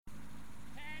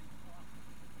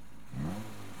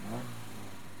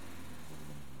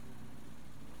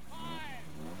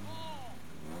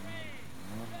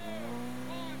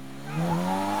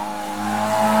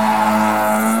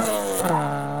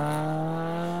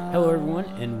Hello, everyone,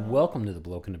 and welcome to the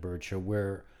Bloke and the Bird Show,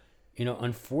 where,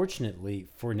 unfortunately,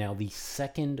 for now, the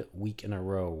second week in a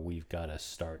row, we've got to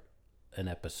start an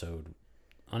episode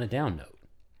on a down note.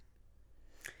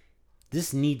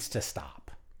 This needs to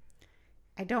stop.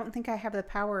 I don't think I have the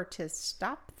power to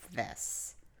stop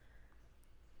this.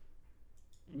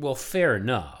 Well, fair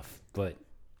enough, but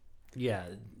yeah,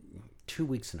 2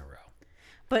 weeks in a row.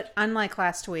 But unlike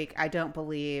last week, I don't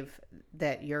believe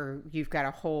that you've got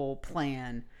a whole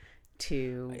plan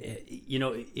to...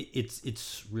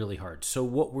 It's really hard. So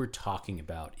what we're talking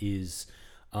about is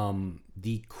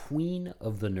the queen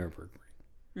of the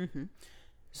Nürburgring,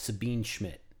 Sabine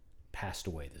Schmidt, passed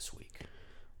away this week.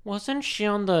 Wasn't she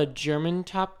on the German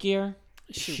Top Gear?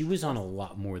 She was on a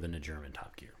lot more than a German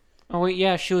Top Gear. Oh, wait,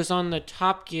 yeah, she was on the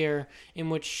Top Gear, in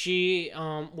which she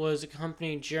was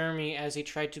accompanying Jeremy as he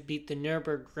tried to beat the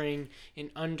Nürburgring in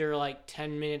under,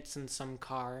 10 minutes in some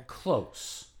car.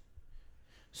 Close.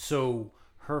 So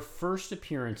her first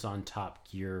appearance on Top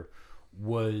Gear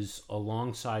was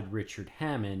alongside Richard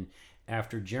Hammond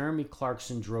after Jeremy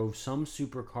Clarkson drove some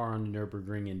supercar on the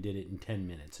Nürburgring and did it in 10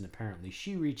 minutes. And apparently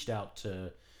she reached out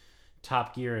to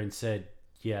Top Gear and said,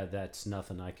 yeah, that's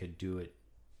nothing. I could do it,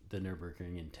 the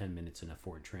Nürburgring, in 10 minutes in a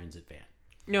Ford Transit van.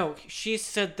 No, she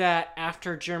said that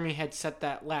after Jeremy had set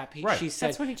that lap. Right. She said,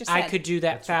 That's what he just I said. could do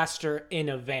that faster in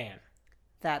a van.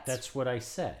 That's what I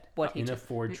said. What he in a just-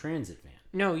 Ford Transit van.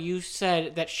 No, you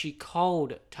said that she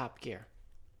called Top Gear.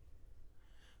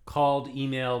 Called,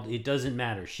 emailed, it doesn't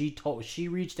matter. She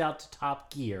reached out to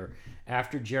Top Gear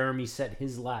after Jeremy set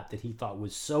his lap that he thought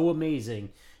was so amazing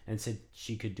and said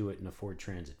she could do it in a Ford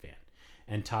Transit van.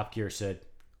 And Top Gear said,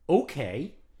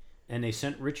 okay. And they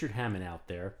sent Richard Hammond out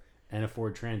there and a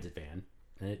Ford Transit van.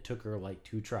 And it took her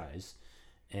 2 tries.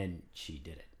 And she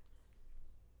did it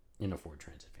in a Ford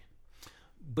Transit van.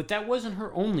 But that wasn't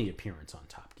her only appearance on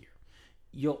Top Gear.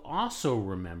 You'll also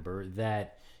remember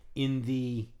that in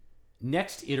the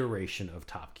next iteration of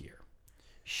Top Gear,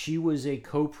 she was a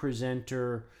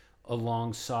co-presenter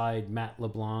alongside Matt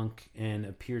LeBlanc and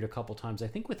appeared a couple times, I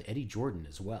think with Eddie Jordan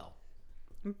as well.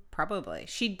 Probably.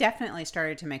 She definitely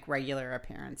started to make regular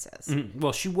appearances. Mm-hmm.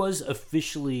 Well, she was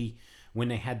officially, when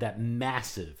they had that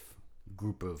massive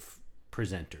group of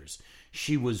presenters,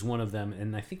 she was one of them.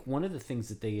 And I think one of the things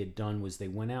that they had done was they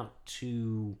went out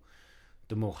to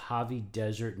the Mojave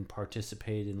Desert and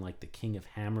participated in the King of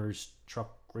Hammers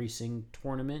truck racing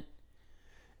tournament.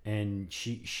 And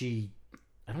she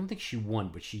I don't think she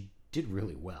won, but she did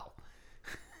really well.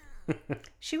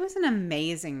 She was an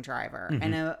amazing driver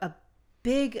and a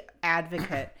big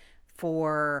advocate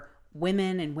for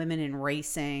women in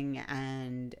racing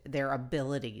and their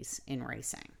abilities in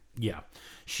racing. Yeah.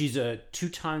 She's a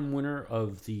 2-time winner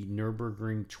of the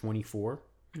Nürburgring 24.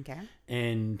 Okay.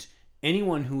 And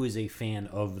anyone who is a fan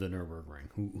of the Nürburgring,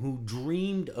 who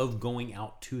dreamed of going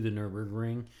out to the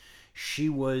Nürburgring, she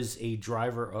was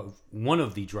one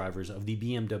of the drivers of the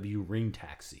BMW Ring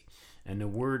Taxi. And the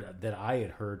word that I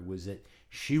had heard was that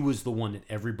she was the one that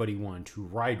everybody wanted to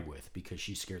ride with because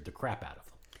she scared the crap out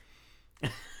of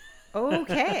them.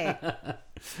 Okay.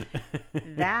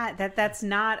 That's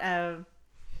not a...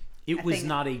 It was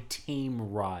not a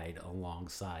tame ride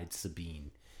alongside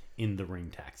Sabine in the Ring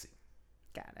Taxi.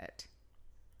 Got it.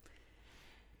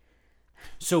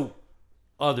 So,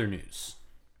 other news.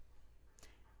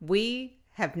 We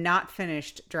have not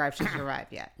finished Drive to Survive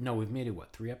yet. No, we've made it,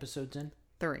 3 episodes in?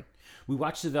 3. We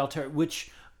watched the Valtteri, which,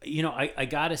 I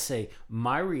gotta say,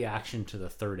 my reaction to the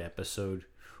 3rd episode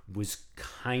was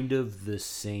kind of the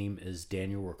same as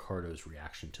Daniel Ricciardo's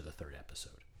reaction to the 3rd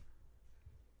episode.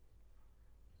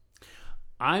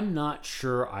 I'm not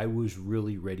sure I was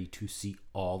really ready to see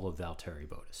all of Valtteri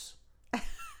Bottas.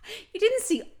 You didn't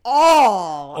see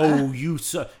all. Oh, you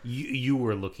saw. You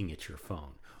were looking at your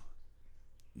phone.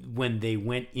 When they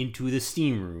went into the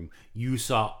steam room, you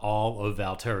saw all of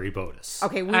Valtteri Bottas.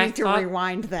 Okay, we need to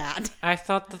rewind that. I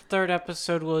thought the 3rd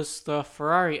episode was the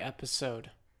Ferrari episode.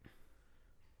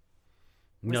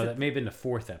 No, that may have been the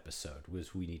 4th episode,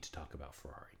 was we need to talk about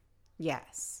Ferrari.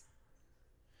 Yes.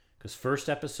 Because 1st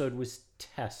episode was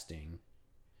testing.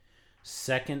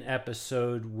 2nd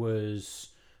episode was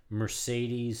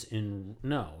Mercedes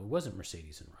no, it wasn't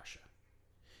Mercedes in Russia.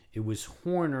 It was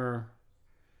Horner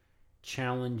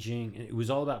challenging, it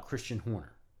was all about Christian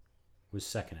Horner, was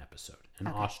 2nd episode, and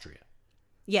Austria.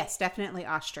 Yes, definitely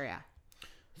Austria.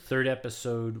 3rd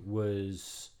episode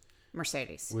was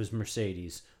Mercedes.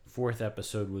 4th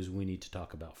episode was we need to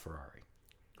talk about Ferrari.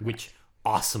 Which,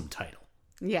 awesome title.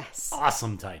 Yes.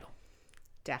 Awesome title.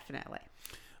 Definitely.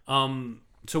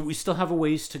 So we still have a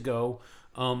ways to go.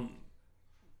 I'm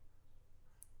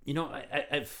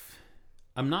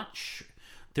not sure.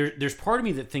 There's part of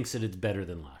me that thinks that it's better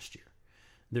than last year.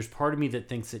 There's part of me that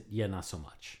thinks that, yeah, not so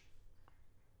much.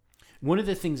 One of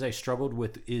the things I struggled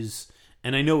with is,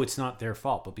 and I know it's not their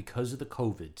fault, but because of the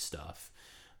COVID stuff,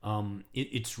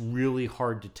 it's really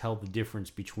hard to tell the difference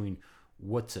between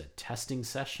what's a testing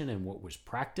session and what was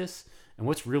practice and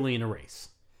what's really in a race.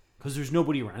 Because there's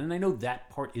nobody around. And I know that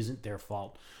part isn't their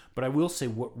fault. But I will say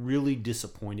what really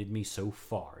disappointed me so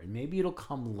far, and maybe it'll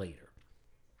come later,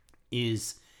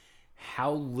 is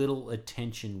how little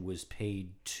attention was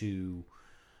paid to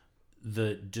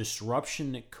the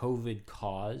disruption that COVID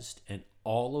caused and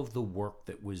all of the work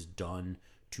that was done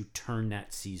to turn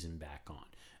that season back on.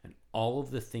 And all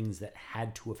of the things that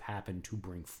had to have happened to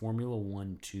bring Formula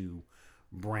One to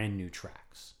brand new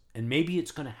tracks. And maybe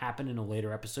it's going to happen in a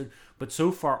later episode, but so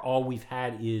far all we've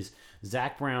had is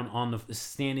Zach Brown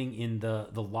standing in the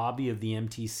lobby of the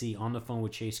MTC on the phone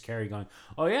with Chase Carey going,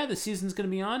 "Oh yeah, the season's going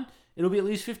to be on. It'll be at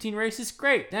least 15 races.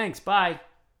 Great, thanks, bye."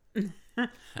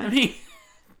 I mean,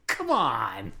 come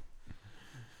on.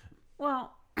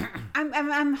 Well,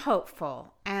 I'm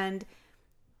hopeful, and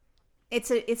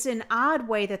it's an odd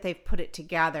way that they've put it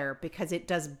together because it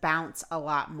does bounce a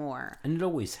lot more, and it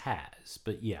always has.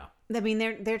 But yeah, I mean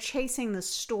they're chasing the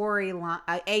storyline,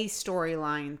 a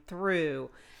storyline through,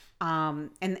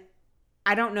 and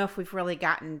I don't know if we've really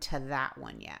gotten to that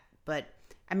one yet. But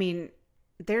I mean,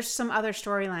 there's some other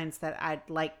storylines that I'd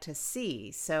like to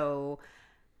see, so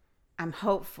I'm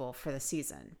hopeful for the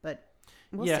season. But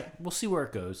we'll see where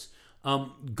it goes.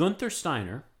 Gunther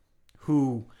Steiner,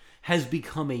 who has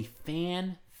become a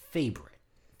fan favorite.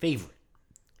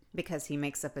 Because he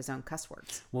makes up his own cuss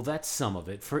words. Well, that's some of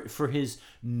it. For his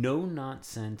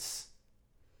no-nonsense,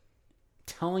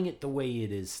 telling it the way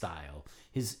it is style,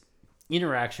 his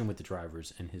interaction with the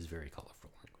drivers, and his very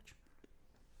colorful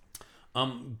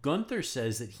language. Gunther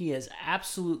says that he has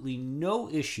absolutely no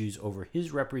issues over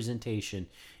his representation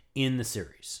in the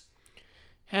series.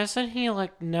 Hasn't he,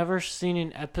 never seen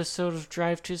an episode of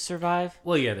Drive to Survive?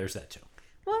 Well, yeah, there's that too.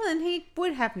 Well, then he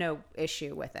would have no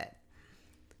issue with it.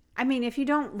 I mean, if you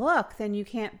don't look, then you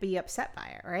can't be upset by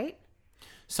it, right?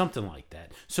 Something like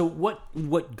that. So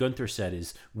what Gunther said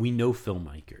is, we know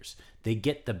filmmakers. They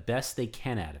get the best they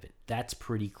can out of it. That's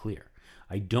pretty clear.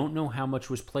 I don't know how much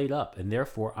was played up, and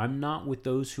therefore I'm not with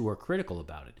those who are critical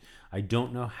about it. I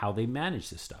don't know how they manage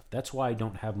this stuff. That's why I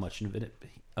don't have much of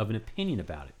an opinion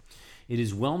about it. It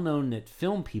is well known that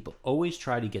film people always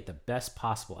try to get the best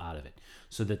possible out of it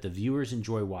so that the viewers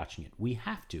enjoy watching it. We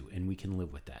have to, and we can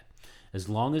live with that. As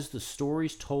long as the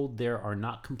stories told there are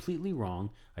not completely wrong,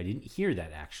 I didn't hear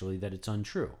that actually, that it's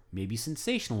untrue. Maybe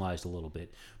sensationalized a little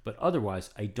bit, but otherwise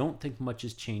I don't think much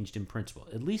has changed in principle.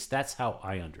 At least that's how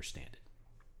I understand it.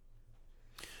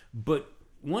 But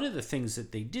one of the things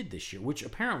that they did this year, which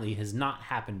apparently has not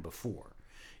happened before,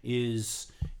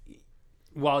 is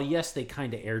while yes, they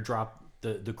kind of airdropped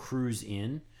the crews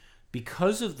in,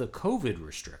 because of the COVID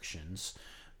restrictions,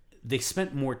 they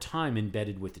spent more time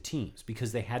embedded with the teams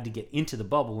because they had to get into the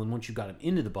bubble, and once you got them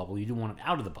into the bubble, you didn't want them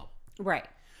out of the bubble. Right.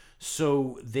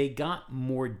 So they got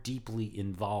more deeply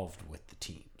involved with the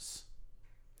teams.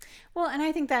 Well, and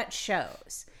I think that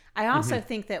shows. I also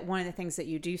think that one of the things that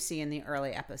you do see in the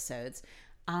early episodes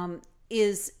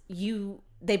is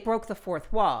they broke the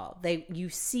fourth wall. You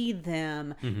see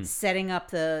them setting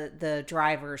up the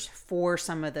drivers for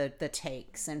some of the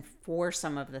takes and for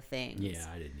some of the things. Yeah,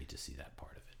 I didn't need to see that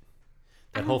part of it.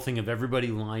 That whole thing of everybody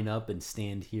line up and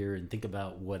stand here and think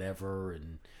about whatever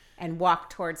and walk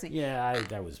towards me. Yeah,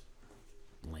 that was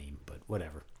lame, but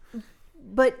whatever.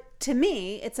 But to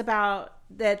me, it's about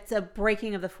that's a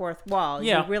breaking of the fourth wall.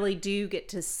 Yeah. You really do get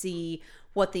to see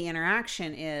what the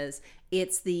interaction is.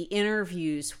 It's the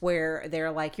interviews where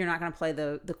they're like, "You're not going to play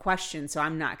the question, so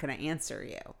I'm not going to answer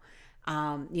you."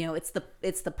 It's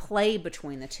the play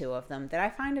between the two of them that I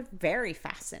find very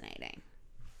fascinating.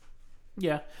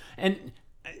 Yeah, and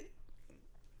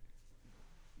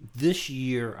this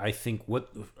year, I think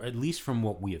at least from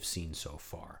what we have seen so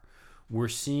far, we're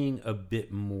seeing a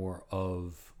bit more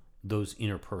of those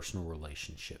interpersonal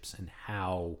relationships and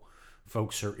how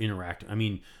folks are interacting. I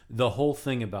mean, the whole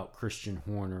thing about Christian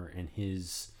Horner and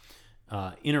his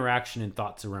interaction and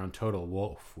thoughts around Toto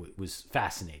Wolff was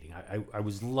fascinating. I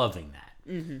was loving that.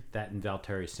 Mm-hmm. That and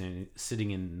Valtteri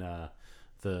sitting in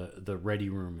the ready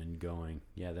room and going,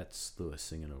 "Yeah, that's Lewis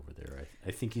singing over there.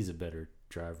 I think he's a better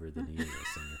driver than he is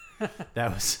a singer."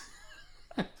 That was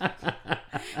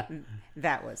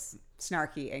that was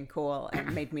snarky and cool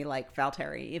and made me like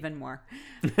Valtteri even more.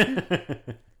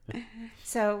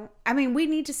 So, I mean, we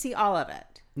need to see all of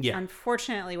it. Yeah.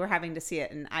 Unfortunately, we're having to see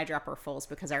it in eyedropper fulls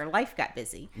because our life got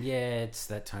busy. Yeah, it's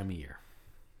that time of year.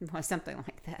 Well, something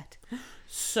like that.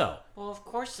 So, Well, of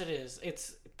course it is.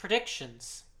 It's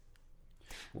predictions.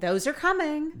 Those are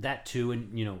coming. that too,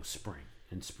 and spring,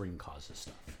 and spring causes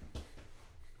stuff.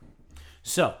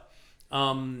 So,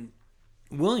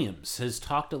 Williams has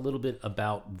talked a little bit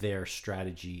about their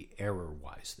strategy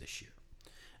error-wise this year,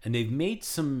 and they've made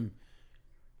some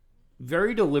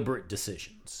very deliberate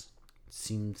decisions.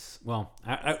 Seems, well,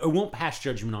 I won't pass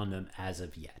judgment on them as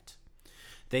of yet.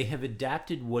 They have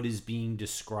adapted what is being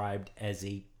described as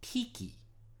a peaky,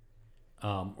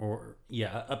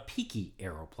 a peaky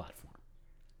aero platform.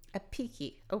 A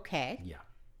peaky. Okay. Yeah.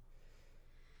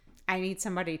 I need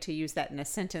somebody to use that in a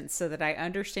sentence so that I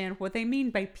understand what they mean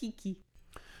by peaky.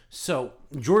 So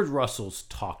George Russell's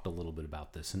talked a little bit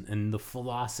about this and the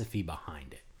philosophy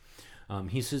behind it.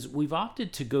 He says, we've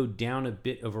opted to go down a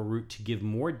bit of a route to give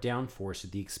more downforce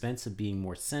at the expense of being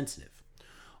more sensitive.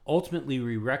 Ultimately,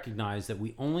 we recognize that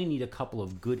we only need a couple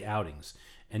of good outings,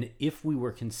 and if we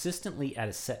were consistently at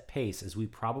a set pace, as we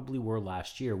probably were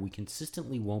last year, we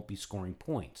consistently won't be scoring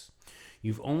points.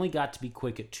 You've only got to be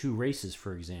quick at 2 races,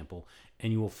 for example,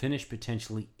 and you will finish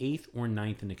potentially 8th or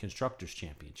 9th in the Constructors'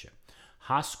 Championship.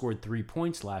 Haas scored 3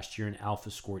 points last year and Alfa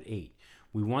scored 8.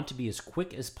 We want to be as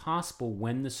quick as possible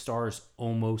when the stars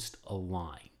almost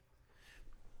align.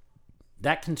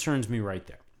 That concerns me right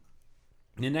there.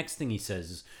 The next thing he says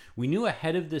is, we knew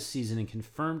ahead of this season and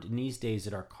confirmed in these days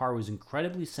that our car was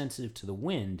incredibly sensitive to the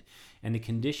wind, and the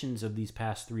conditions of these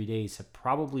past 3 days have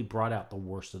probably brought out the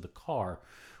worst of the car,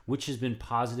 which has been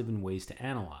positive in ways to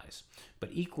analyze. But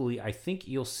equally, I think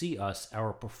you'll see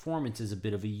our performance is a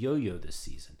bit of a yo-yo this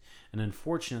season, and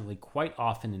unfortunately quite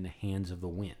often in the hands of the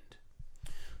wind.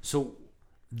 So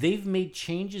they've made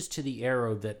changes to the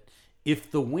aero that if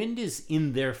the wind is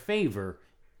in their favor,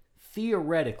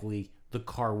 theoretically, the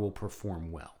car will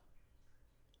perform well.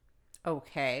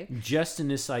 Okay. Just in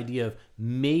this idea of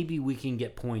maybe we can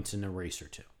get points in a race or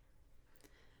two.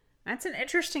 That's an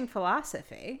interesting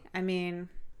philosophy. I mean,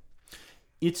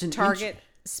 It's an target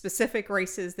specific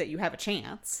races that you have a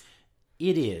chance.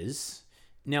 It is.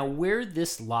 Now, where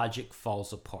this logic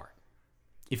falls apart,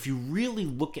 if you really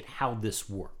look at how this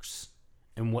works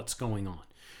and what's going on.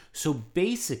 So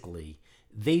basically,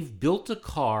 they've built a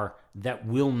car that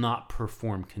will not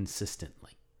perform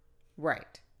consistently.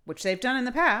 Right. Which they've done in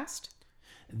the past.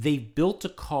 They've built a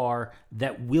car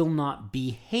that will not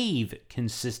behave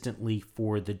consistently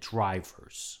for the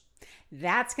drivers.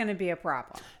 That's going to be a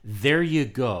problem. There you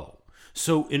go.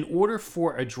 So in order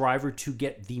for a driver to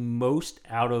get the most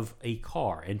out of a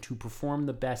car and to perform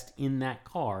the best in that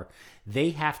car, they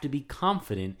have to be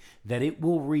confident that it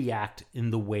will react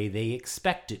in the way they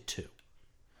expect it to.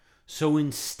 So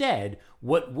instead,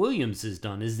 what Williams has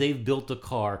done is they've built a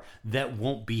car that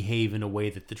won't behave in a way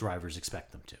that the drivers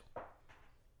expect them to.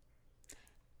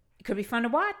 It could be fun to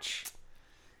watch.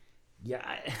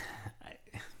 Yeah,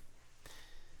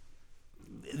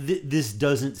 this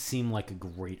doesn't seem like a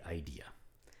great idea.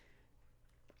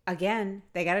 Again,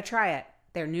 they got to try it.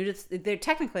 They're new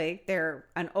to. They're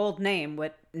an old name,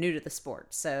 but new to the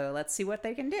sport. So let's see what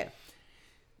they can do.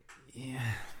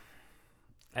 Yeah,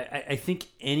 I think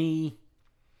any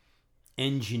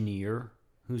engineer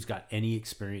who's got any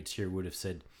experience here would have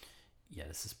said, "Yeah,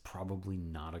 this is probably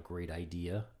not a great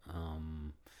idea."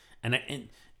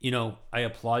 I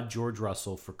applaud George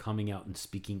Russell for coming out and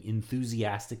speaking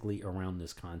enthusiastically around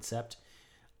this concept.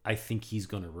 I think he's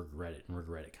going to regret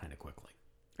it kind of quickly.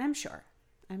 I'm sure.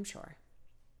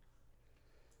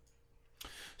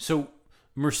 So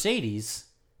Mercedes,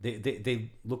 they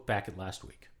look back at last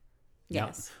week.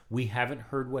 Yes. Now, we haven't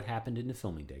heard what happened in the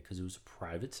filming day because it was a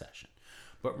private session.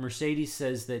 But Mercedes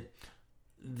says that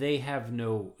they have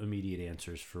no immediate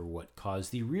answers for what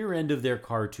caused the rear end of their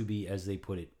car to be, as they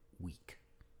put it, weak.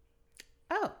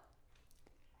 Oh.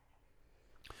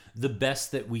 The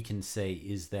best that we can say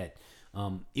is that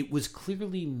it was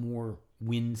clearly more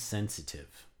wind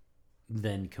sensitive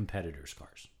than competitors'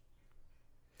 cars.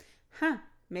 Huh.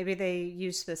 Maybe they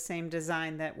used the same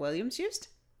design that Williams used?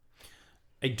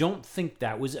 I don't think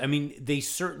that was... I mean, they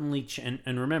certainly... And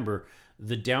remember,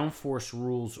 the downforce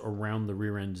rules around the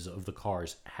rear ends of the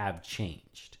cars have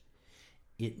changed.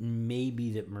 It may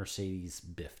be that Mercedes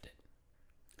biffed it.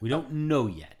 We don't know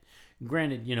yet.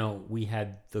 Granted, we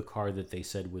had the car that they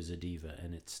said was a diva,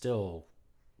 and it still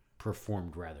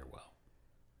performed rather well.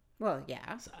 Well,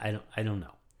 yeah. So I don't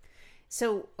know.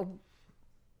 So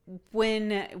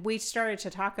when we started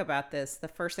to talk about this, the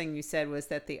first thing you said was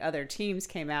that the other teams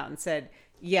came out and said,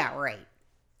 "Yeah, right."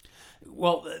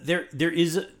 Well, there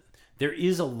is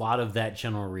a lot of that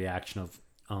general reaction of,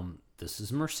 this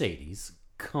is Mercedes.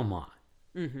 Come on.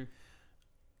 Mm-hmm.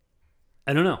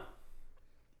 I don't know.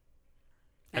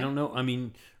 I don't know. I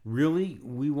mean, really,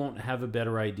 we won't have a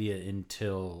better idea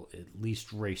until at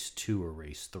least race 2 or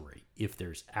race 3, if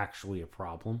there's actually a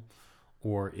problem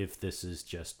or if this is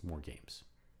just more games.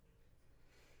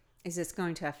 Is this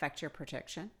going to affect your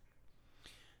prediction?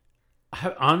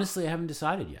 Honestly, I haven't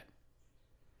decided yet.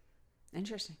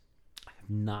 Interesting. I have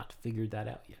not figured that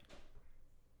out yet.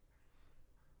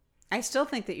 I still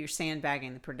think that you're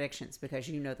sandbagging the predictions because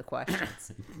you know the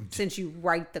questions, since you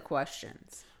write the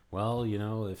questions. Well, you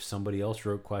know, if somebody else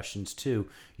wrote questions too,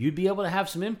 you'd be able to have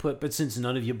some input, but since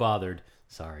none of you bothered,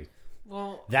 sorry.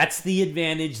 Well, that's the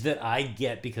advantage that I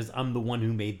get because I'm the one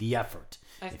who made the effort.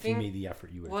 If you made the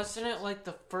effort, you would. Wasn't it like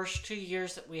the first 2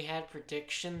 years that we had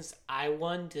predictions, I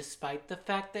won despite the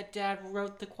fact that Dad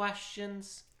wrote the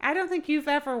questions? I don't think you've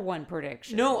ever won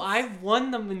predictions. No, I've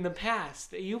won them in the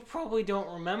past. You probably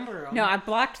don't remember them. No, I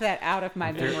blocked that out of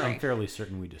my memory. I'm fairly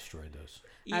certain we destroyed those.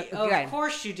 Of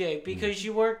course you did, because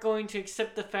you weren't going to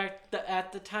accept the fact that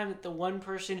at the time that the one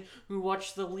person who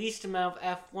watched the least amount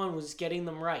of F1 was getting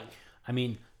them right. I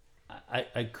mean,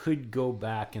 I could go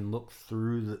back and look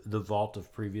through the vault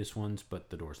of previous ones, but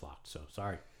the door's locked, so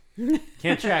sorry.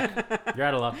 Can't check. You're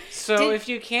out of luck. So if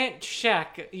you can't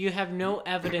check, you have no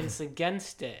evidence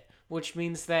against it, which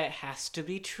means that it has to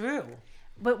be true.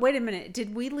 But wait a minute.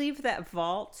 Did we leave that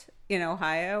vault in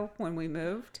Ohio when we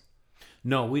moved?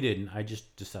 No, we didn't. I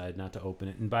just decided not to open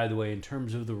it. And by the way, in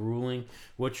terms of the ruling,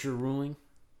 what's your ruling?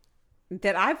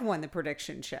 That I've won the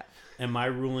prediction show. And my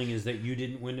ruling is that you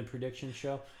didn't win the prediction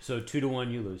show. So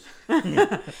 2-1, you lose.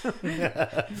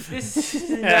 This is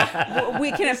not,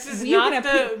 this is not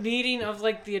the meeting of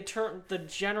like the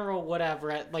general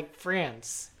whatever at like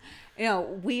France. You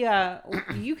know,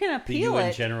 you can appeal the UN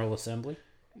it. General Assembly?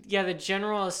 Yeah, the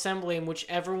General Assembly in which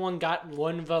everyone got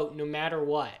one vote no matter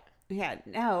what. Yeah,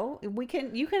 no,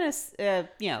 you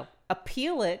can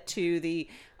appeal it to the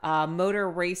motor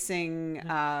racing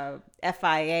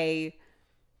FIA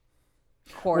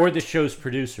court. Or the show's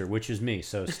producer, which is me,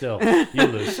 so still, you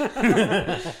lose.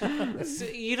 So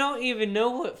you don't even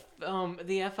know what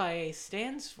the FIA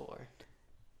stands for.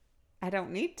 I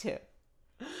don't need to.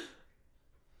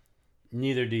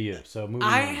 Neither do you, so moving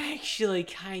on. I actually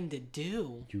kind of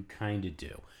do. You kind of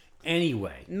do.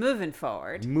 Anyway. Moving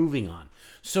forward. Moving on.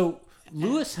 So,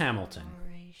 Lewis Hamilton.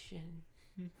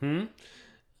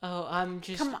 Oh, I'm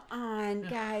just... Come on,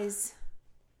 guys.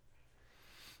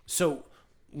 So,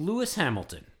 Lewis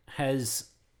Hamilton has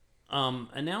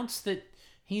announced that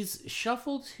he's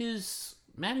shuffled his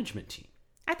management team.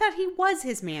 I thought he was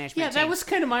his management team. Yeah, that was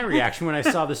kind of my reaction when I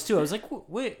saw this too. I was like,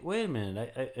 wait a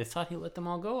minute. I thought he let them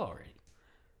all go already.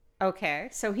 Okay,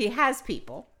 so he has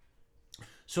people.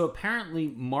 So apparently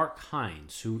Mark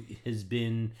Hines, who has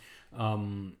been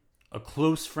a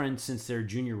close friend since their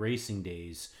junior racing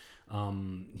days,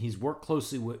 he's worked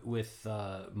closely with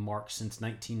Mark since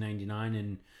 1999,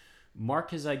 and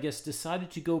Mark has, I guess, decided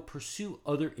to go pursue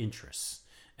other interests.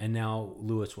 And now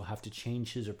Lewis will have to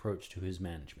change his approach to his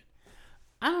management.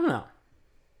 I don't know.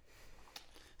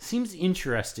 Seems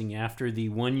interesting after the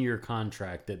 1-year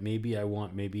contract that maybe I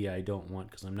want, maybe I don't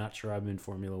want, because I'm not sure I'm in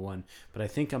Formula One, but I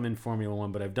think I'm in Formula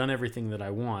One, but I've done everything that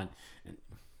I want. And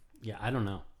yeah, I don't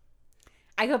know.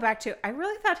 I go back to, I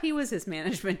really thought he was his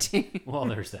management team. Well,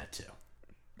 there's that too.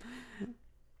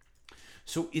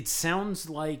 So it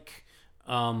sounds like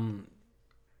plans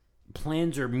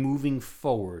are moving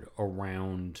forward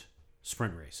around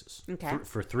sprint races. Okay.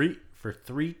 For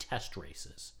three test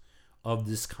races of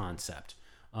this concept.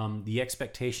 The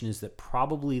expectation is that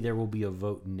probably there will be a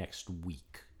vote next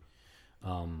week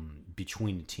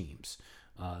between the teams.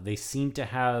 They seem to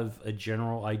have a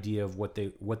general idea of what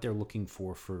they're looking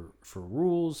for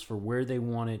rules, for where they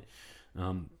want it,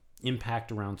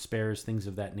 impact around spares, things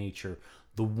of that nature.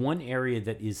 The one area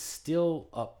that is still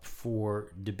up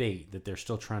for debate that they're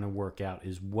still trying to work out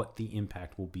is what the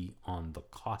impact will be on the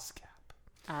cost cap.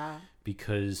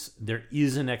 Because there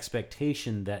is an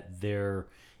expectation that there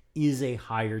is a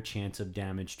higher chance of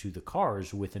damage to the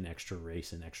cars with an extra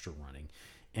race and extra running.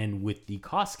 And with the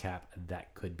cost cap,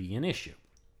 that could be an issue.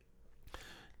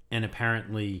 And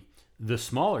apparently the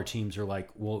smaller teams are like,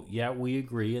 well, yeah, we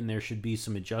agree, and there should be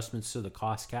some adjustments to the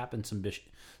cost cap and some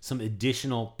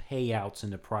additional payouts in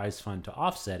the prize fund to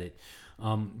offset it.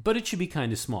 But it should be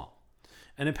kind of small.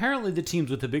 And apparently the teams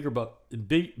with the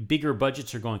bigger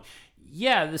budgets are going,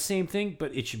 yeah, the same thing,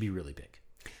 but it should be really big.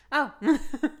 Oh.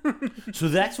 So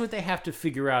that's what they have to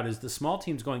figure out is the small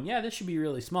teams going, yeah, this should be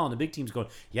really small. And the big teams going,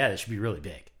 yeah, this should be really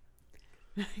big.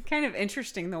 Kind of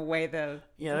interesting the way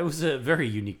Yeah, that was a very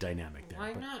unique dynamic there.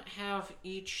 Why not have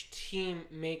each team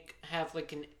have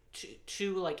like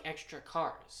two like extra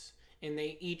cars? and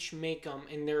they each make them,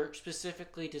 and they're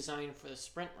specifically designed for the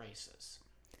sprint races.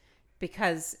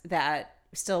 Because that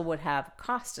still would have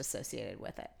cost associated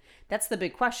with it. That's the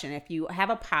big question. If you have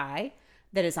a pie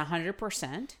that is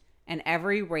 100% and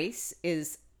every race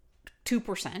is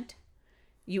 2%,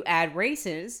 you add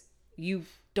races, you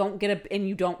don't get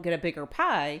a bigger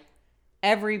pie,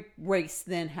 every race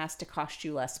then has to cost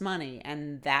you less money,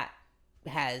 and that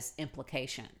has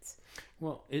implications.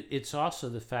 Well, it's also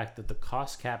the fact that the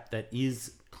cost cap that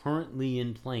is currently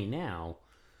in play now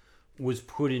was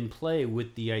put in play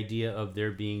with the idea of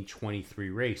there being 23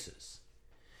 races.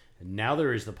 And now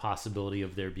there is the possibility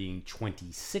of there being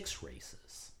 26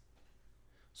 races.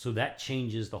 So that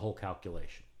changes the whole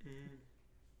calculation.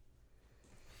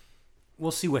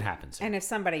 We'll see what happens here. And if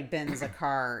somebody bends a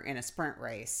car in a sprint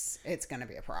race, it's going to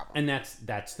be a problem. And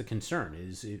that's the concern,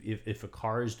 is if a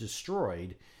car is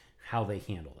destroyed, how they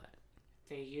handle that.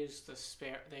 They use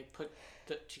they put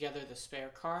together the spare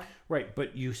car. Right,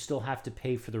 but you still have to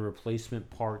pay for the replacement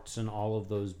parts and all of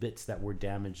those bits that were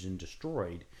damaged and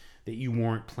destroyed that you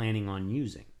weren't planning on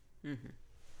using. Mm-hmm.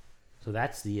 So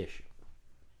that's the issue.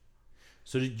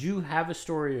 So did you have a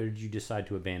story, or did you decide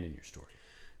to abandon your story?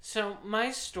 So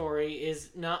my story is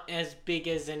not as big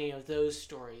as any of those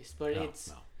stories, but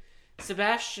it's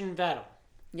Sebastian Vettel.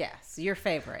 Yes, your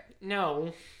favorite.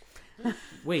 No.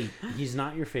 Wait, he's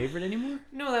not your favorite anymore?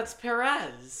 No, that's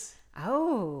Perez.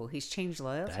 Oh, he's changed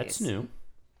loyalties. That's new.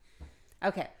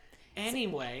 Okay.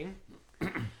 Anyway,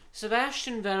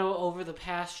 Sebastian Vettel over the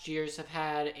past years have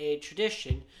had a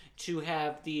tradition to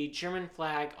have the German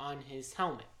flag on his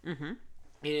helmet. Mm-hmm. And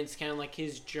it's kind of like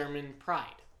his German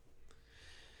pride.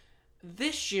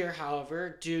 This year,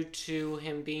 however, due to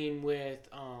him being with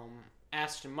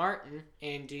Aston Martin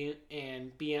and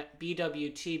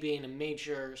BWT being a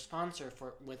major sponsor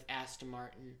with Aston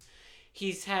Martin,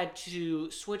 he's had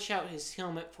to switch out his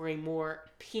helmet for a more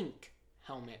pink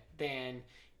helmet than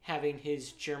having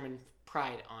his German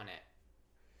pride on it.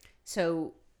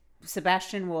 So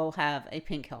Sebastian will have a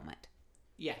pink helmet.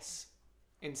 Yes.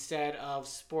 Instead of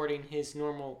sporting his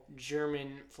normal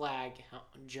German flag,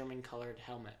 German colored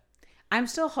helmet. I'm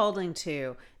still holding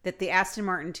to that the Aston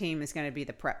Martin team is going to be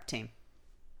the prep team.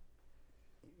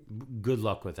 Good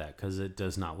luck with that, because it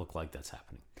does not look like that's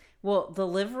happening. Well, the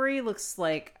livery looks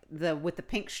like with the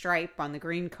pink stripe on the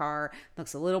green car,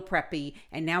 looks a little preppy,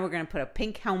 and now we're going to put a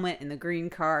pink helmet in the green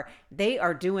car. They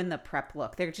are doing the prep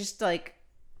look. They're just like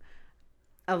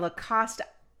a Lacoste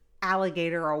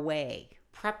alligator away.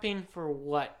 Prepping for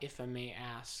what, if I may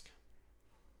ask?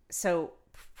 So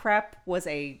prep was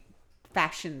a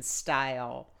fashion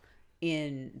style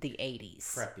in the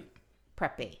 80s.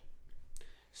 Preppy.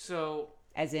 So,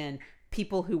 as in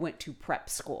people who went to prep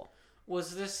school.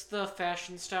 Was this the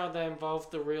fashion style that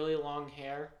involved the really long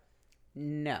hair?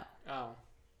 No. Oh.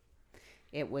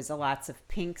 It was lots of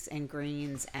pinks and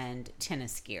greens and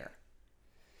tennis gear.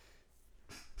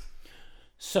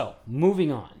 So,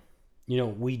 moving on.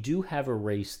 We do have a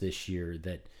race this year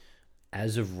that,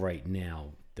 as of right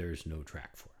now, there's no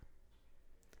track for.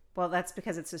 Well, that's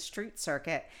because it's a street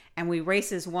circuit, and we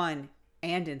race as one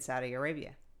and in Saudi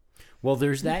Arabia. Well,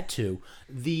 there's that too.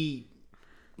 The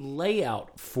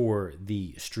layout for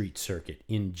the street circuit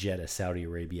in Jeddah, Saudi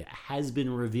Arabia, has been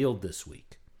revealed this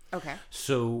week. Okay.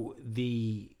 So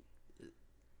the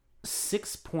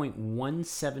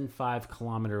 6.175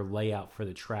 kilometer layout for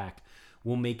the track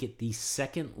will make it the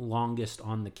second longest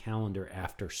on the calendar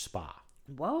after Spa.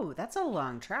 Whoa, that's a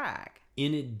long track.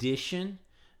 In addition,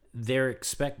 their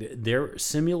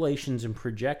simulations and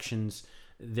projections,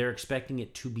 they're expecting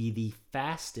it to be the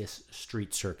fastest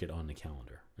street circuit on the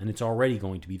calendar. And it's already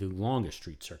going to be the longest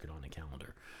street circuit on the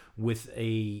calendar with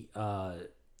I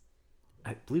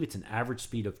believe it's an average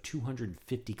speed of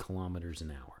 250 kilometers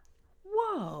an hour.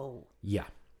 Whoa. Yeah.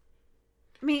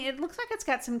 I mean, it looks like it's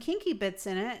got some kinky bits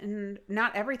in it, and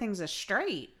not everything's a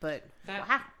straight, but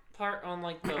that part on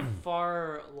like the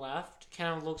far left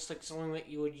kind of looks like something that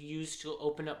you would use to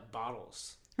open up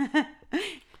bottles.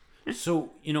 So,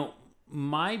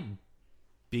 my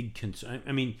big concern,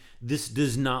 this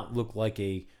does not look like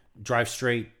a drive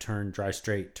straight, turn, drive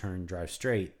straight, turn, drive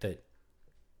straight that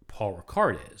Paul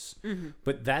Ricard is. Mm-hmm.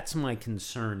 But that's my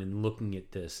concern in looking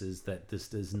at this, is that this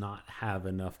does not have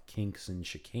enough kinks and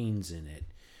chicanes in it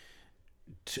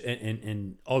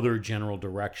and other general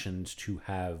directions to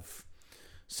have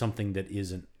something that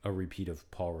isn't a repeat of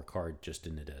Paul Ricard just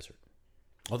in the desert.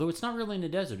 Although it's not really in the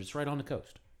desert, it's right on the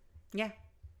coast. Yeah.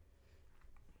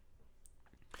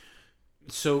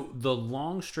 So the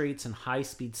long straights and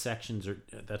high-speed sections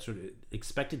that's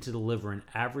expected to deliver an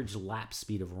average lap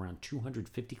speed of around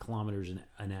 250 kilometers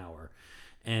an hour.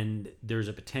 and there's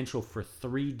a potential for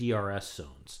 3 DRS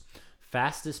zones.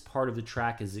 Fastest part of the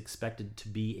track is expected to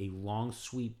be a long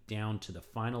sweep down to the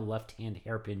final left-hand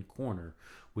hairpin corner,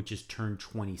 which is turn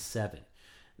 27.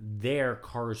 There,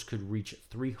 cars could reach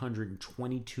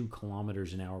 322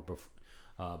 kilometers an hour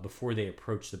before they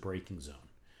approach the braking zone.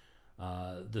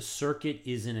 The circuit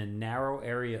is in a narrow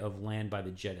area of land by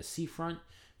the Jeddah seafront,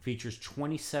 features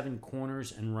 27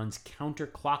 corners, and runs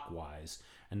counterclockwise.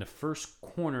 And the first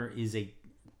corner is a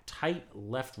tight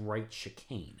left-right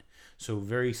chicane. So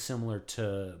very similar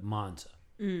to Monza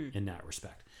in that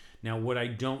respect. Now, what I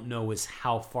don't know is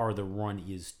how far the run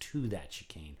is to that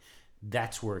chicane.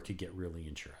 That's where it could get really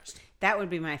interesting. That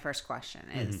would be my first question,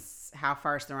 is how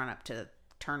far is the run up to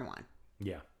turn 1?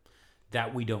 Yeah,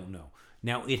 that we don't know.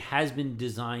 Now, it has been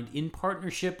designed in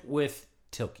partnership with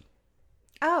Tilke.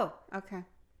 Oh, okay.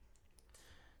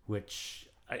 Which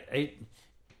I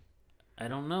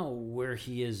don't know where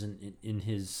he is in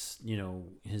his,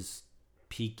 his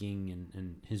peaking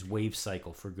and his wave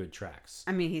cycle for good tracks.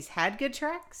 I mean, he's had good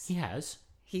tracks. He has.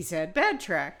 He's had bad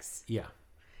tracks. Yeah.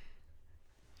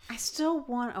 I still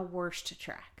want a worst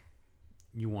track.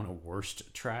 You want a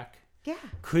worst track? Yeah.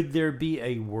 Could there be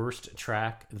a worst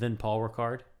track than Paul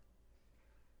Ricard?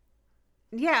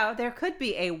 Yeah, there could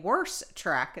be a worse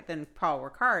track than Paul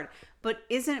Ricard, but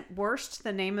isn't Worst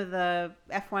the name of the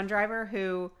F1 driver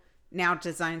who now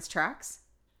designs tracks?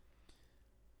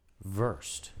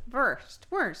 Worst.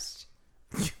 Worst.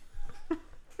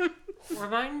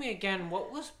 Remind me again, where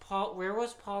was Paul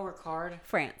Ricard?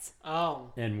 France.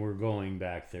 Oh. And we're going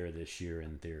back there this year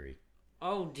in theory.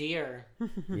 Oh, dear.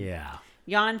 Yeah.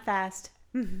 Yawn fast.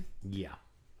 Yeah.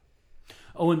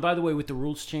 Oh, and by the way, with the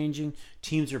rules changing,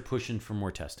 teams are pushing for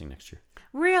more testing next year.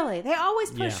 Really? They always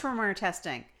push for more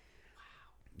testing.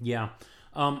 Yeah.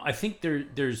 I think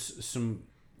there's some...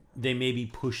 They may be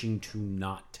pushing to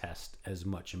not test as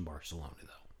much in Barcelona,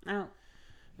 though. Oh.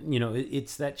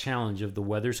 It's that challenge of the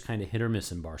weather's kind of hit or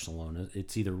miss in Barcelona.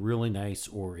 It's either really nice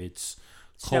or it's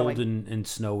cold and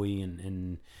snowy.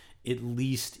 And at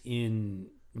least in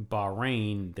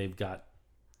Bahrain, they've got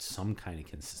some kind of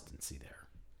consistency there.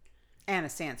 And a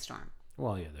sandstorm.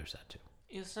 Well, yeah, there's that too.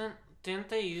 Didn't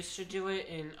they used to do it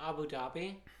in Abu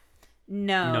Dhabi?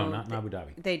 No, not in Abu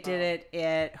Dhabi. They did it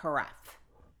at Jerez.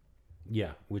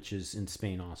 Yeah, which is in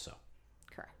Spain also.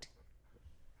 Correct.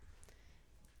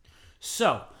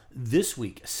 So, this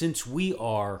week, since we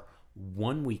are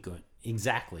 1 week,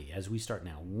 exactly as we start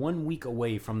now, 1 week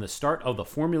away from the start of the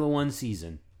Formula One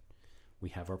season, we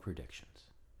have our predictions.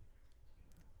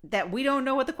 That we don't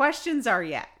know what the questions are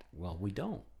yet. Well, we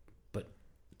don't, but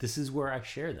this is where I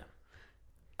share them.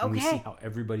 Okay. And we see how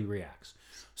everybody reacts.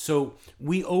 So,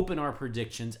 we open our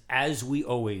predictions, as we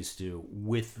always do,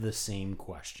 with the same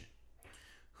question.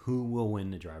 Who will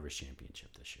win the Drivers'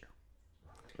 Championship this year?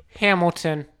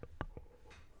 Hamilton.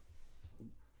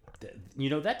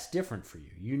 That's different for you.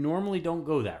 You normally don't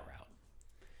go that route.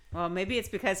 Well, maybe it's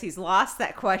because he's lost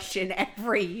that question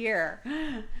every year.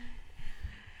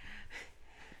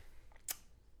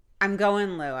 I'm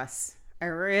going Lewis. I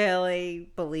really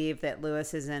believe that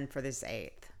Lewis is in for this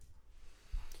 8th.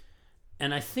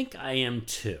 And I think I am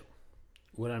too.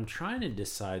 What I'm trying to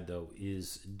decide, though,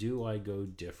 is do I go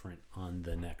different on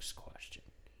the next question?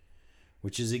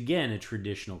 Which is, again, a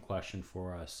traditional question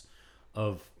for us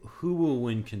of who will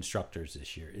win Constructors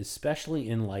this year, especially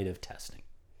in light of testing.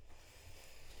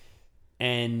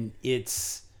 And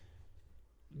it's,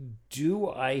 do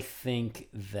I think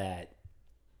that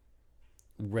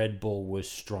Red Bull was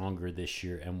stronger this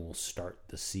year and will start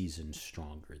the season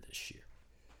stronger this year?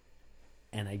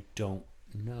 And I don't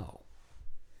know.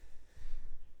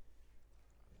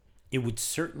 It would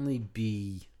certainly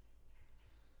be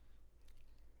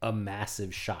a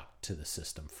massive shock to the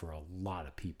system for a lot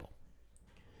of people.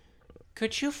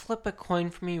 Could you flip a coin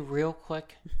for me real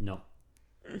quick? No.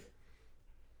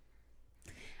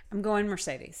 I'm going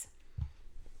Mercedes.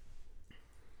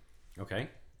 Okay.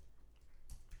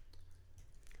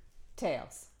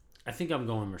 Tails. I think I'm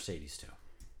going Mercedes too.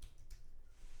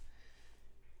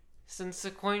 Since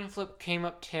the coin flip came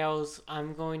up tails,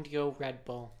 I'm going to go Red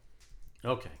Bull.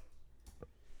 Okay.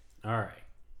 All right.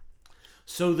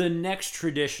 So the next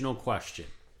traditional question.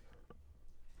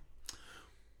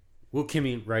 Will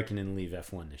Kimi Räikkönen leave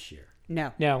F1 this year?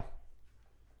 No.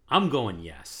 I'm going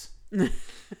yes.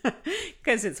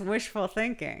 Because it's wishful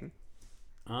thinking.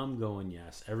 I'm going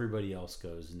yes. Everybody else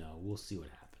goes no. We'll see what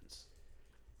happens.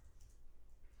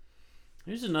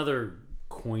 Here's another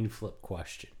coin flip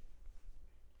question.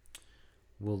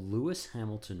 Will Lewis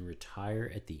Hamilton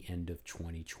retire at the end of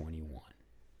 2021?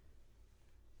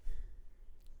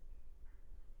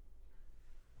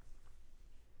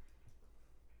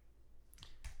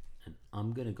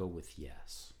 I'm going to go with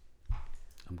yes.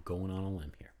 I'm going on a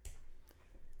limb here.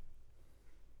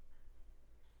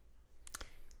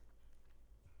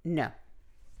 No.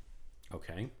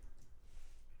 Okay.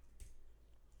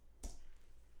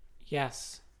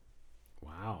 Yes.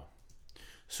 Wow.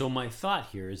 So my thought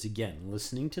here is, again,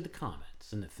 listening to the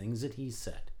comments and the things that he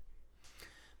said,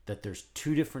 that there's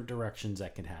two different directions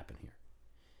that can happen here.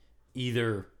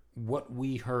 Either what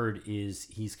we heard is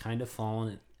he's kind of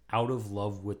fallen out of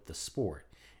love with the sport.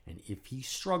 And if he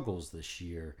struggles this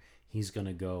year, he's going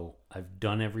to go, I've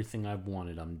done everything I've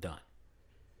wanted, I'm done.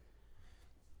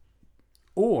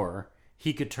 Or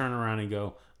he could turn around and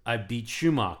go, I beat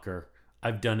Schumacher,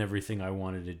 I've done everything I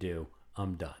wanted to do,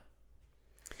 I'm done.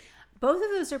 Both of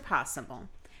those are possible.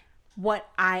 What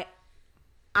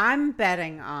I'm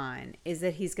betting on is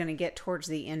that he's going to get towards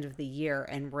the end of the year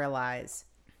and realize,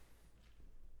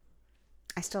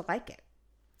 I still like it.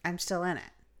 I'm still in it.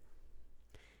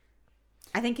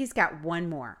 I think he's got one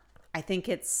more. I think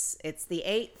it's the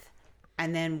 8th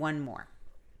and then one more.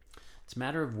 It's a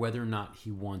matter of whether or not he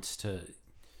wants to,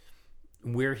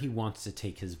 where he wants to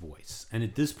take his voice. And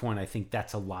at this point, I think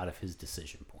that's a lot of his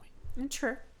decision point.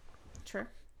 True.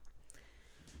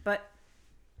 But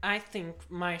I think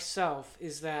myself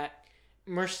is that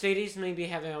Mercedes may be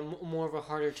having more of a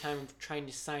harder time trying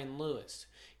to sign Lewis.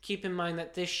 Keep in mind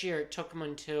that this year it took them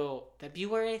until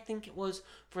February, I think it was,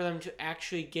 for them to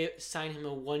actually sign him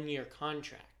a 1-year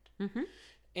contract. Mm-hmm.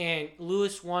 And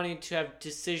Lewis wanted to have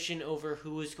decision over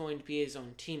who was going to be his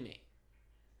own teammate.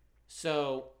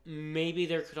 So maybe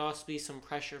there could also be some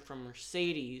pressure from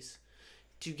Mercedes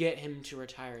to get him to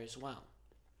retire as well.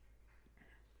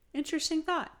 Interesting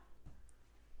thought.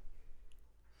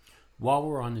 While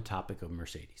we're on the topic of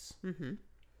Mercedes, Mm-hmm.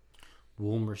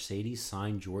 will Mercedes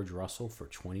sign George Russell for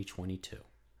 2022?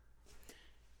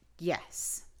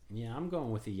 Yes. Yeah, I'm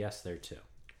going with a yes there too.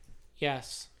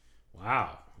 Yes.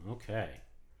 Wow. Okay.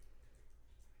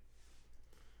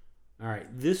 All right.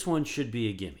 This one should be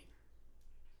a gimme.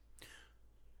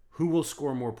 Who will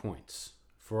score more points?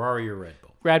 Ferrari or Red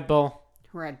Bull? Red Bull.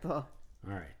 Red Bull.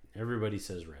 All right. Everybody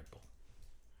says Red Bull.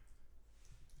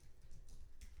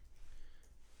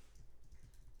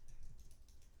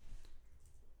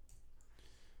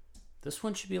 This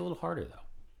one should be a little harder, though.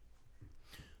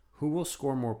 Who will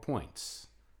score more points?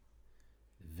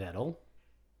 Vettel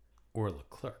or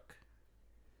Leclerc?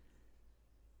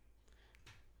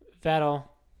 Vettel.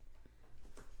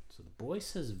 So the boy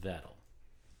says Vettel.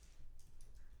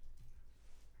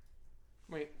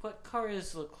 Wait, what car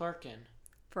is Leclerc in?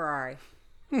 Ferrari.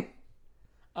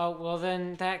 Oh, well then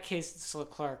in that case it's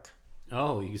Leclerc.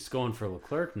 Oh, he's going for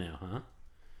Leclerc now, huh?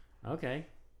 Okay.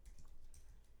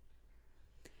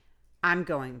 I'm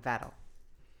going Vettel.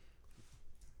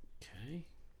 Okay.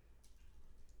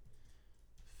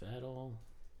 Vettel.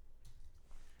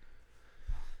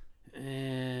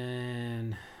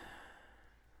 And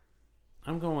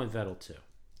I'm going with Vettel too.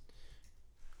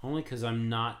 Only because I'm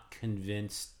not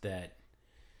convinced that...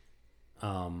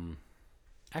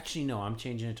 Actually, no, I'm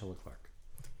changing it to Leclerc.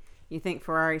 You think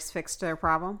Ferrari's fixed their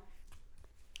problem?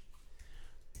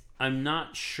 I'm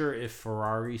not sure if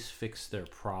Ferrari's fixed their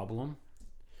problem,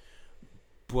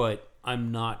 but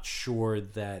I'm not sure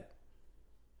that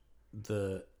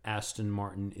the Aston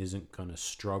Martin isn't going to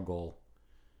struggle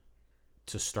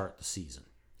to start the season.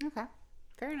 Okay.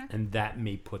 Fair enough. And that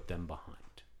may put them behind.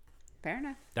 Fair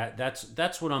enough.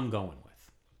 That's what I'm going with.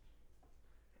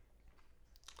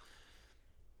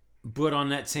 But on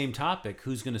that same topic,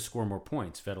 who's going to score more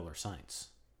points, Vettel or Sainz?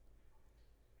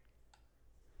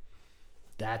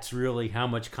 That's really how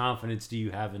much confidence do you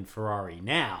have in Ferrari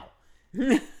now?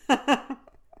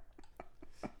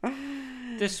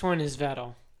 This one is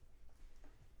Vettel.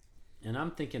 And I'm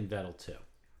thinking Vettel too.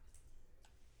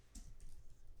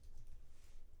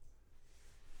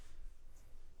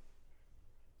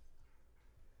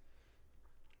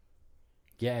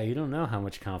 Yeah, you don't know how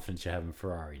much confidence you have in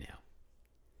Ferrari now.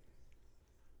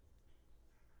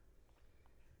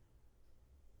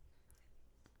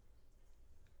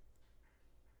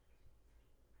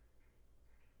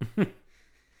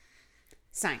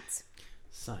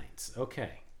 Sainz.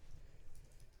 Okay.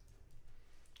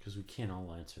 Because we can't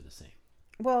all answer the same.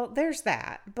 Well, there's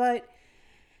that. But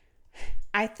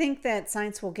I think that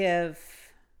Sainz will give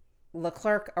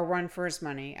Leclerc a run for his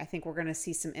money. I think we're going to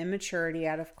see some immaturity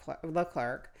out of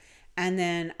Leclerc. And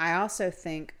then I also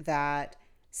think that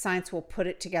Sainz will put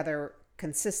it together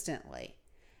consistently.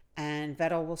 And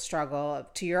Vettel will struggle.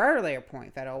 To your earlier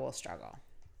point, Vettel will struggle.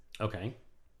 Okay.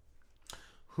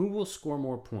 Who will score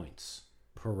more points?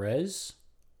 Perez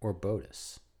or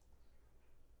Bottas?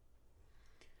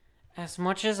 As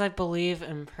much as I believe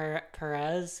in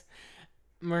Perez,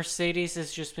 Mercedes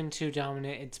has just been too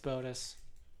dominant. It's Bottas.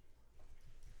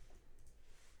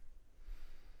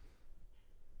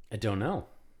 I don't know.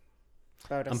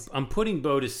 Bottas. I'm putting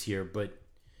Bottas here, but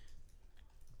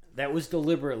that was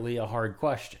deliberately a hard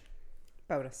question.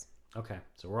 Bottas. Okay,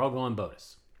 so we're all going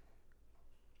Bottas.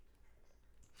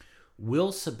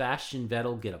 Will Sebastian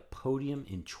Vettel get a podium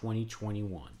in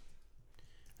 2021?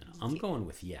 And I'm going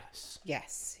with yes.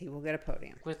 Yes, he will get a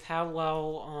podium. With how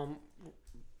well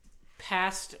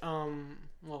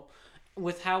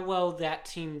with how well that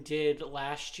team did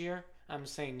last year, I'm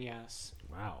saying yes.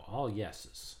 Wow, all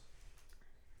yeses.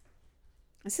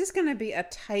 This is going to be a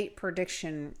tight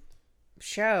prediction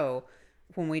show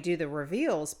when we do the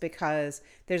reveals because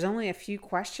there's only a few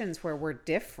questions where we're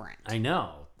different. I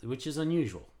know, which is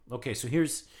unusual. Okay, so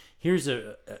here's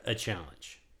a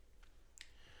challenge.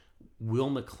 Will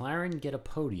McLaren get a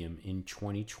podium in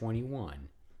 2021?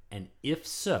 And if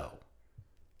so,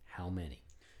 how many?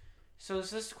 So is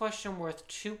this question worth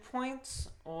 2 points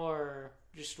or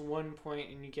just 1 point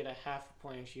and you get a half a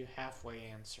point if you halfway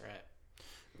answer it?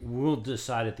 We'll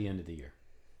decide at the end of the year.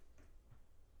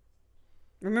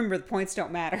 Remember, the points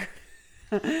don't matter.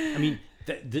 I mean,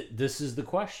 this is the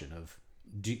question of,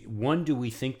 do we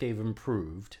think they've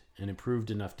improved and improved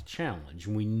enough to challenge?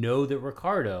 And we know that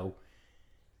Ricciardo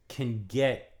can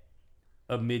get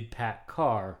a mid-pack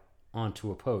car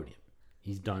onto a podium.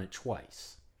 He's done it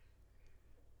twice.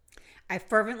 I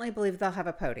fervently believe they'll have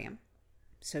a podium.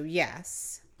 So,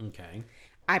 yes. Okay.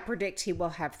 I predict he will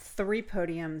have 3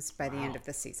 podiums by the end of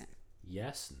the season.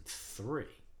 Yes, and 3.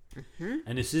 Mm-hmm.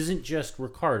 And this isn't just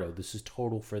Ricciardo. This is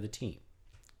total for the team.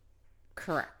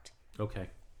 Correct. Okay.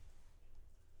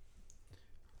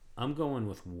 I'm going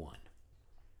with 1.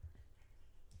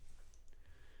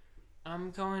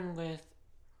 I'm going with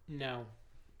no.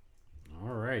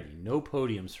 Alrighty. No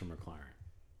podiums from McLaren.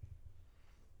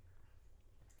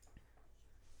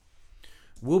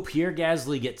 Will Pierre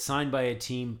Gasly get signed by a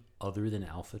team other than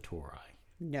AlphaTauri?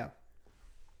 No.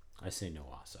 I say no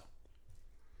also.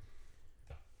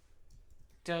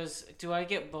 Do I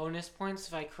get bonus points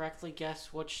if I correctly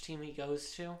guess which team he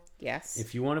goes to? Yes.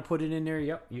 If you want to put it in there,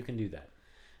 yep, you can do that.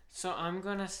 So I'm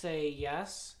going to say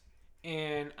yes,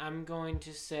 and I'm going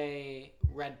to say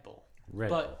Red Bull. Red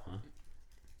Bull, huh?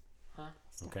 Huh?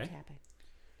 Stop Okay.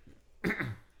 tapping.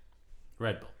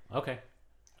 Red Bull. Okay.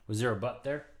 Was there a but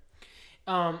there?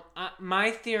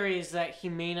 My theory is that he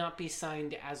may not be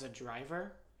signed as a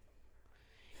driver.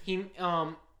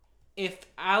 If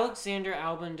Alexander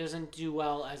Albon doesn't do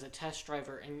well as a test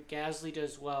driver and Gasly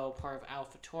does well part of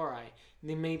AlphaTauri,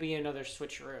 there may be another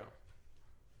switcheroo.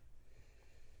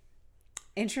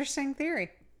 Interesting theory.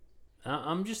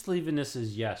 I'm just leaving this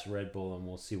as yes, Red Bull, and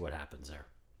we'll see what happens there.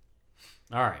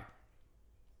 All right.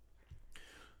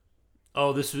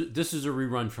 Oh, this is a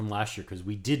rerun from last year because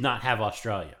we did not have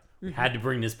Australia. We had to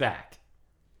bring this back.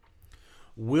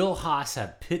 Will Haas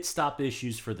have pit stop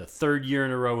issues for the 3rd year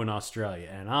in a row in Australia?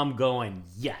 And I'm going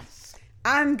yes.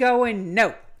 I'm going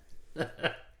no.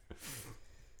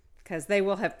 Because they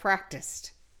will have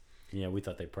practiced. Yeah, we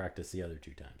thought they practiced the other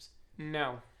 2 times.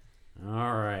 No.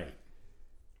 All right.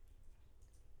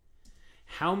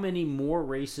 How many more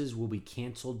races will be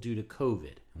canceled due to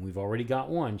COVID? And we've already got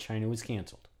one. China was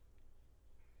canceled.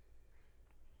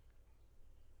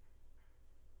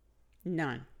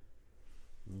 None.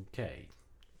 Okay.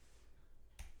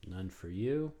 None for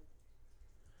you.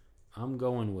 I'm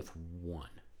going with 1.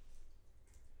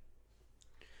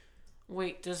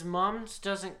 Wait, does Mom's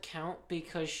doesn't count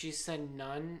because she said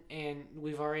none and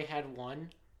we've already had 1?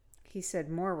 He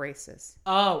said more races.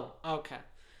 Oh, okay.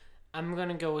 I'm going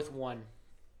to go with 1.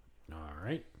 All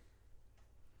right.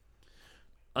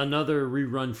 Another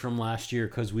rerun from last year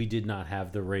because we did not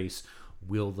have the race.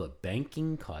 Will the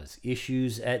banking cause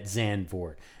issues at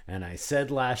Zandvoort? And I said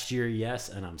last year yes,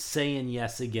 and I'm saying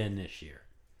yes again this year.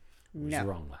 I was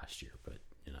wrong last year, but,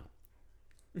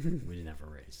 we didn't have a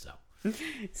race, so.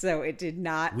 So it did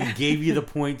not. We gave you the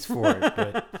points for it,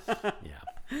 but, yeah.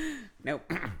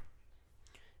 Nope.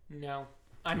 No.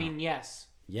 I mean, yes.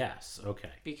 Yes,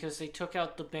 okay. Because they took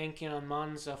out the banking on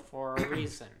Monza for a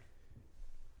reason.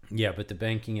 Yeah, but the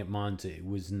banking at Monza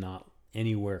was not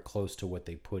anywhere close to what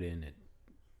they put in at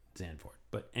Zandvoort.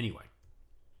 But anyway.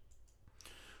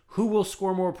 Who will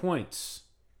score more points?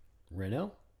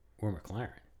 Renault or McLaren?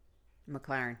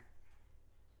 McLaren.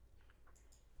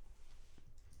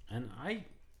 And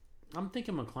I'm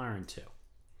thinking McLaren too.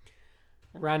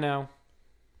 Renault.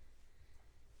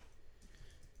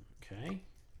 Okay.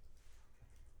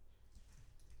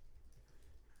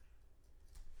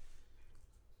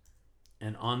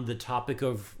 And on the topic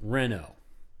of Renault,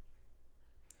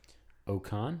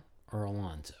 Ocon or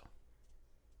Alonso?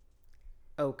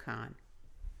 Ocon.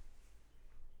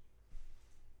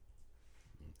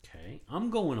 Okay. I'm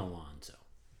going Alonso.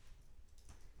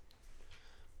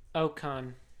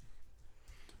 Ocon.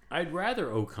 I'd rather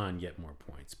Ocon get more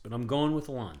points, but I'm going with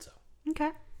Alonso.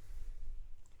 Okay.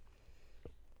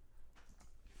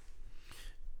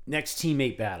 Next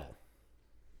teammate battle.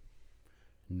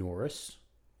 Norris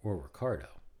or Ricciardo?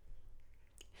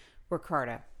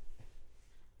 Ricciardo.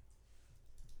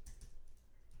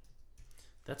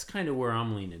 That's kind of where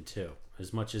I'm leaning too.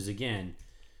 As much as, again,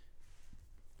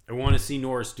 I want to see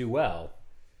Norris do well.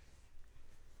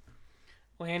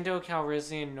 Lando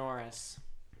Calrissian Norris.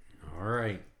 All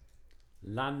right.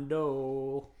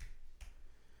 Lando.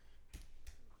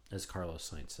 As Carlos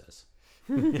Sainz says.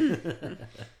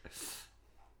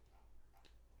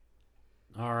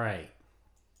 All right.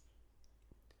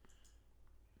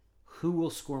 Who will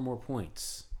score more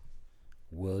points?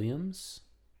 Williams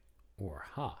or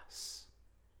Haas?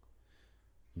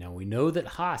 Now we know that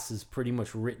Haas is pretty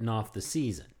much written off the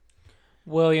season.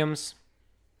 Williams.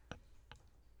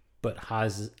 But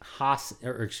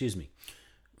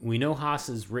we know Haas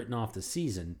is written off the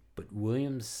season, but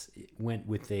Williams went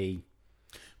with a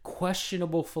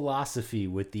questionable philosophy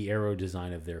with the aero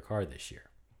design of their car this year.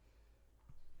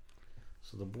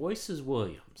 So the voice is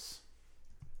Williams.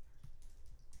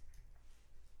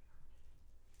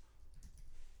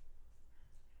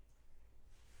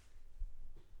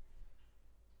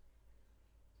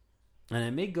 And I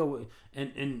may go,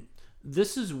 and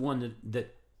this is one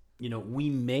that we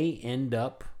may end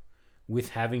up with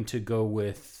having to go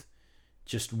with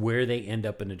just where they end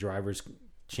up in the drivers'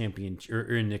 championship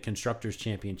or in the constructors'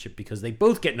 championship, because they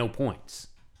both get no points.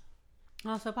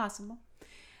 Also possible.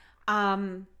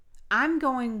 I'm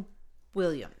going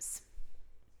Williams.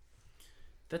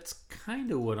 That's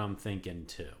kind of what I'm thinking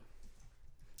too.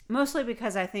 Mostly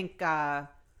because I think the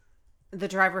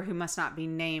driver who must not be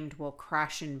named will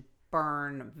crash and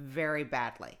burn very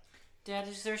badly. Dad,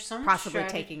 is there some possibly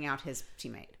taking out his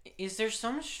teammate? Is there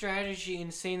some strategy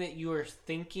in saying that you are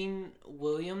thinking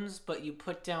Williams, but you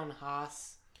put down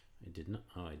Haas? I did not.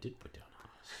 Oh, I did put down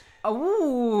Haas.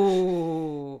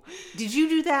 Oh, did you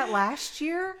do that last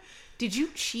year? Did you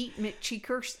cheat, Mick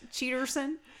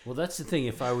Cheaterson? Well, that's the thing.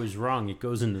 If I was wrong, it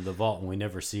goes into the vault and we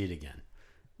never see it again.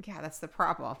 Yeah, that's the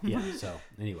problem. Yeah. So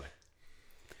anyway,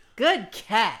 good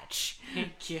catch.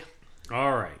 Thank you.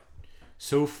 All right.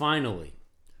 So finally,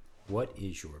 what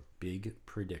is your big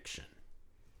prediction?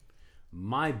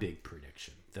 My big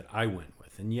prediction that I went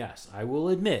with, and yes, I will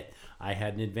admit I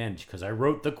had an advantage because I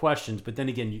wrote the questions, but then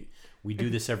again, we do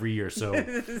this every year, so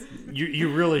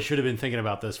you really should have been thinking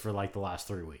about this for like the last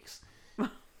 3 weeks.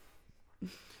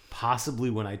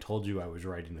 Possibly when I told you I was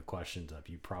writing the questions up,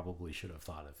 you probably should have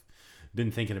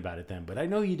been thinking about it then, but I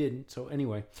know you didn't. So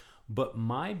anyway, but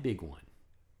my big one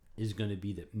is going to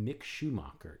be that Mick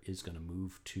Schumacher is going to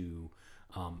move to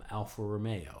Alfa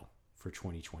Romeo for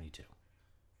 2022.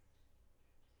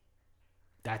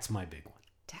 That's my big one.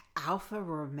 To Alfa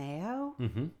Romeo?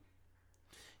 Mm-hmm.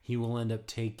 He will end up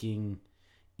taking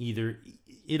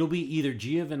it'll be either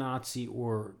Giovinazzi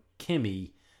or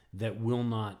Kimi that will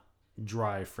not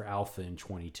drive for Alfa in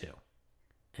 22.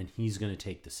 And he's going to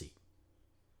take the seat.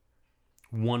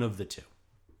 One of the two.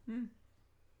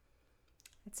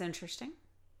 That's interesting.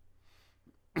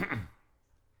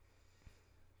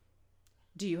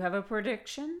 Do you have a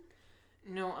prediction?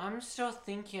 No, I'm still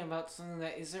thinking about something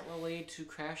that isn't related to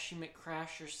Crashy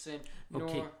McCrasherson.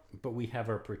 Okay, but we have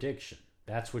our prediction.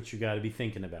 That's what you got to be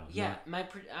thinking about. Yeah,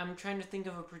 I'm trying to think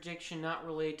of a prediction not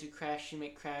related to Crashy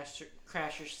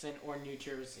McCrasherson or New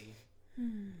Jersey.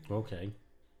 Okay.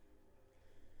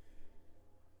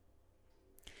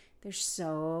 There's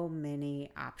so many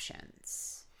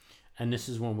options. And this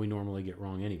is one we normally get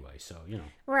wrong anyway, so,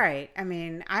 Right. I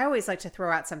mean, I always like to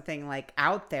throw out something like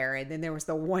out there, and then there was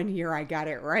the one year I got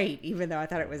it right, even though I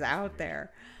thought it was out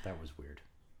there. That was weird.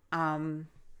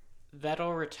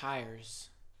 Vettel retires.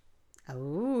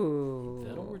 Oh.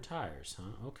 Vettel retires,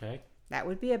 huh? Okay. That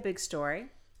would be a big story.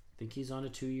 I think he's on a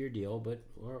 2-year deal, but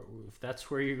if that's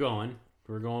where you're going,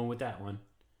 we're going with that one.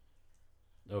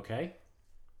 Okay.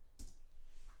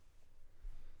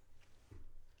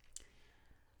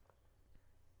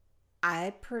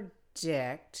 I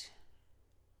predict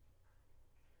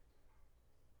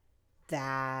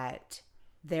that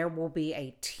there will be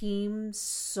a team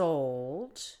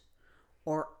sold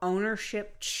or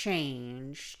ownership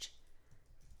changed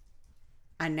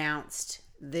announced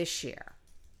this year.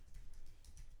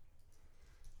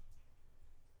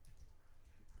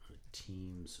 A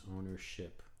team's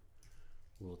ownership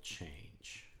will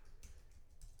change.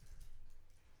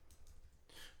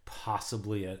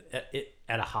 Possibly at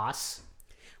a Haas.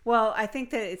 Well, I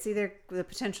think that it's either the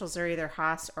potentials are either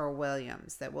Haas or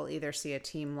Williams, that we'll either see a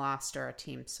team lost or a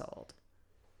team sold.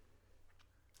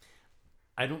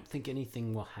 I don't think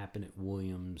anything will happen at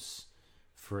Williams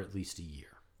for at least a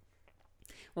year.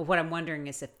 Well, what I'm wondering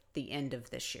is at the end of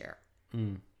this year.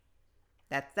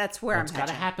 That's where I'm It's got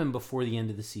to happen before the end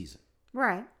of the season.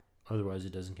 Right. Otherwise,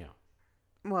 it doesn't count.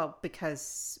 Well,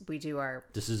 because we do our...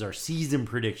 This is our season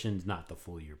predictions, not the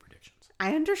full year predictions.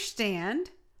 I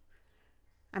understand.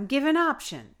 I'm giving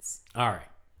options. All right.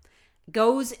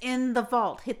 Goes in the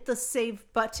vault. Hit the save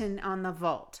button on the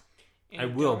vault. I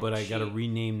will, but I got to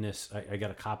rename this. I got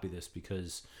to copy this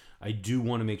because I do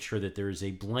want to make sure that there is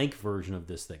a blank version of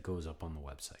this that goes up on the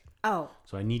website. Oh.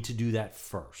 So I need to do that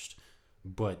first.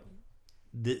 But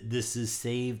this is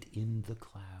saved in the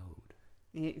cloud.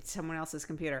 It's someone else's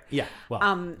computer. Yeah.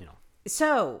 Well,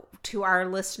 So, to our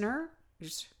listeners,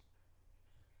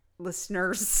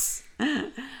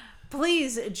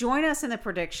 please join us in the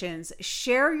predictions.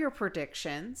 Share your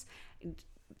predictions.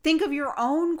 Think of your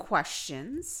own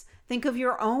questions. Think of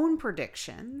your own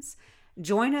predictions.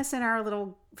 Join us in our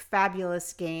little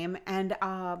fabulous game. And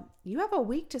you have a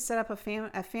week to set up a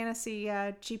fantasy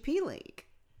GP league.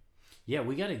 Yeah,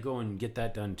 we got to go and get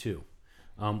that done too.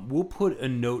 We'll put a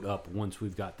note up once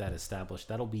we've got that established.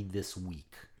 That'll be this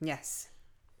week. Yes.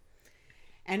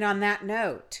 And on that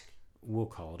note, we'll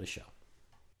call it a show.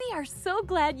 We are so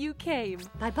glad you came.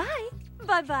 Bye-bye.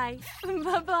 Bye-bye.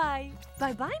 Bye-bye.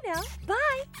 Bye-bye now.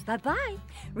 Bye. Bye-bye.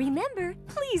 Remember,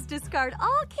 please discard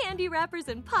all candy wrappers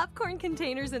and popcorn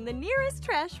containers in the nearest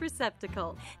trash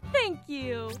receptacle. Thank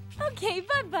you. Okay,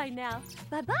 bye-bye now.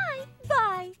 Bye-bye.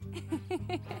 Bye.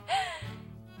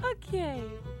 Okay.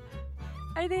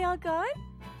 Are they all gone?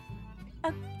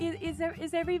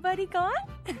 Is everybody gone?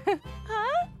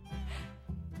 Huh?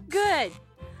 Good.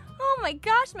 Oh my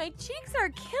gosh, my cheeks are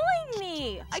killing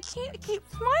me. I can't keep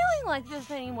smiling like this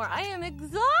anymore. I am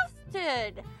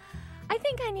exhausted. I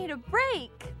think I need a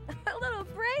break. A little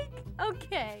break?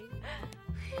 Okay.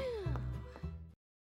 Phew.